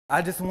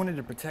I just wanted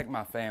to protect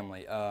my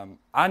family.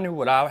 I knew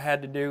what I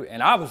had to do,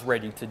 and I was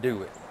ready to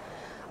do it.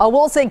 A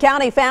Wilson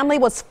County family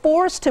was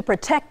forced to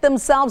protect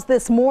themselves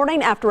this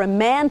morning after a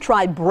man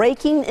tried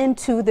breaking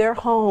into their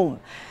home.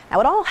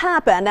 Now, it all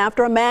happened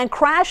after a man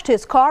crashed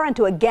his car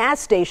into a gas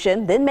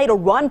station, then made a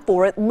run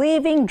for it,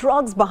 leaving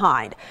drugs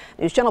behind.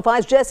 News Channel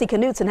 5's Jesse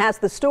Knutson has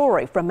the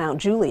story from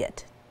Mount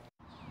Juliet.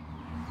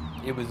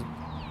 It was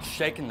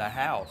shaking the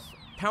house.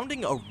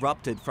 Pounding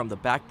erupted from the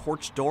back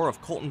porch door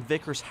of Colton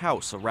Vickers'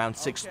 house around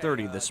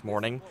 6:30 this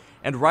morning,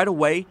 and right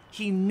away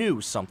he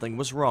knew something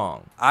was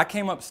wrong. I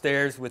came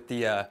upstairs with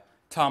the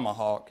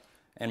tomahawk,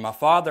 and my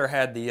father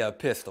had the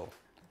pistol.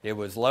 It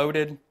was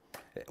loaded.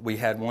 We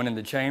had one in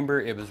the chamber.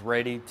 It was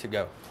ready to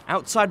go.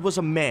 Outside was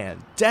a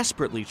man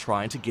desperately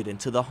trying to get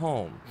into the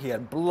home. He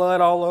had blood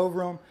all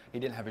over him. He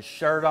didn't have his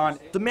shirt on.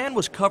 The man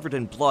was covered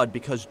in blood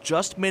because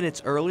just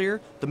minutes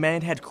earlier, the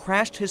man had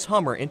crashed his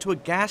Hummer into a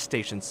gas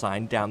station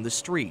sign down the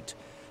street.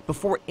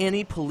 Before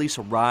any police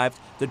arrived,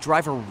 the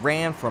driver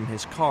ran from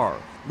his car,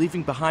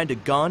 leaving behind a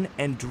gun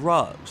and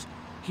drugs.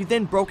 He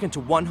then broke into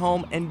one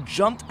home and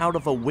jumped out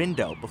of a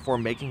window before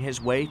making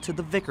his way to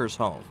the Vickers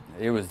home.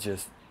 It was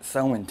just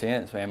so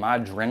intense, man. My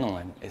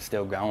adrenaline is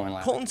still going.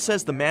 Colton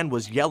says the man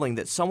was yelling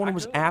that someone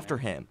was after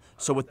him,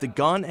 so with the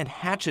gun and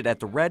hatchet at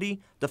the ready,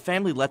 the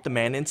family let the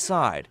man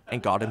inside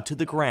and got him to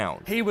the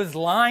ground. He was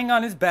lying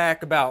on his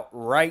back about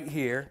right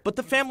here. But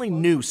the family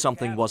knew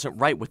something wasn't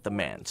right with the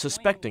man,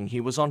 suspecting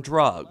he was on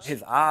drugs.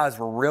 His eyes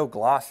were real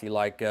glossy,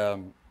 like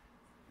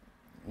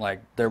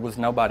there was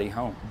nobody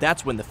home.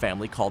 That's when the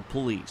family called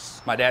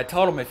police. My dad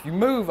told him, if you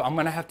move, I'm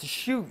gonna have to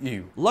shoot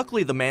you.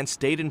 Luckily, the man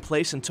stayed in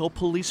place until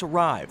police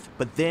arrived,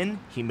 but then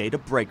he made a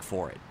break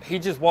for it. He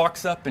just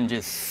walks up and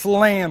just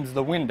slams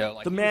the window.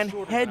 The man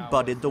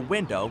head-butted the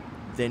window,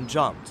 then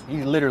jumped.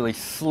 He literally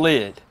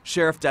slid.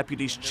 Sheriff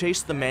deputies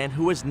chased the man,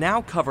 who is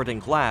now covered in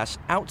glass,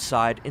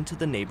 outside into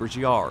the neighbor's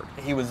yard.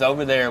 He was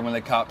over there when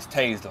the cops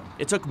tased him.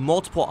 It took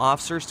multiple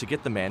officers to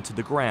get the man to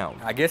the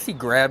ground. I guess he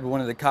grabbed one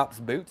of the cops'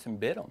 boots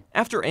and bit him.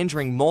 After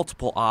injuring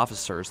multiple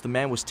officers, the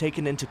man was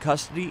taken into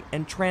custody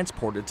and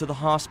transported to the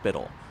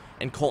hospital.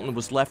 And Colton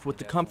was left with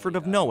the comfort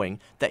of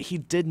knowing that he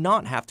did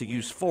not have to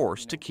use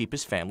force to keep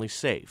his family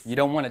safe. You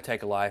don't want to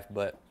take a life,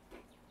 but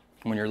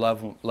when your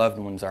loved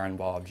ones are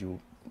involved, you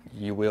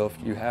will if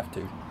you have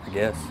to, I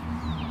guess.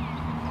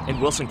 In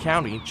Wilson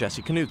County,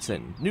 Jesse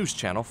Knutson, News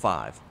Channel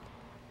 5.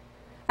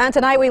 And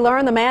tonight we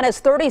learn the man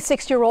is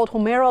 36-year-old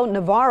Homero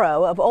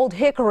Navarro of Old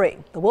Hickory.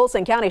 The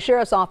Wilson County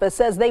Sheriff's Office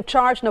says they've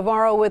charged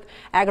Navarro with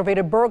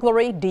aggravated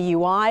burglary,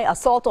 DUI,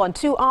 assault on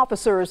 2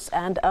 officers,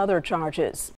 and other charges.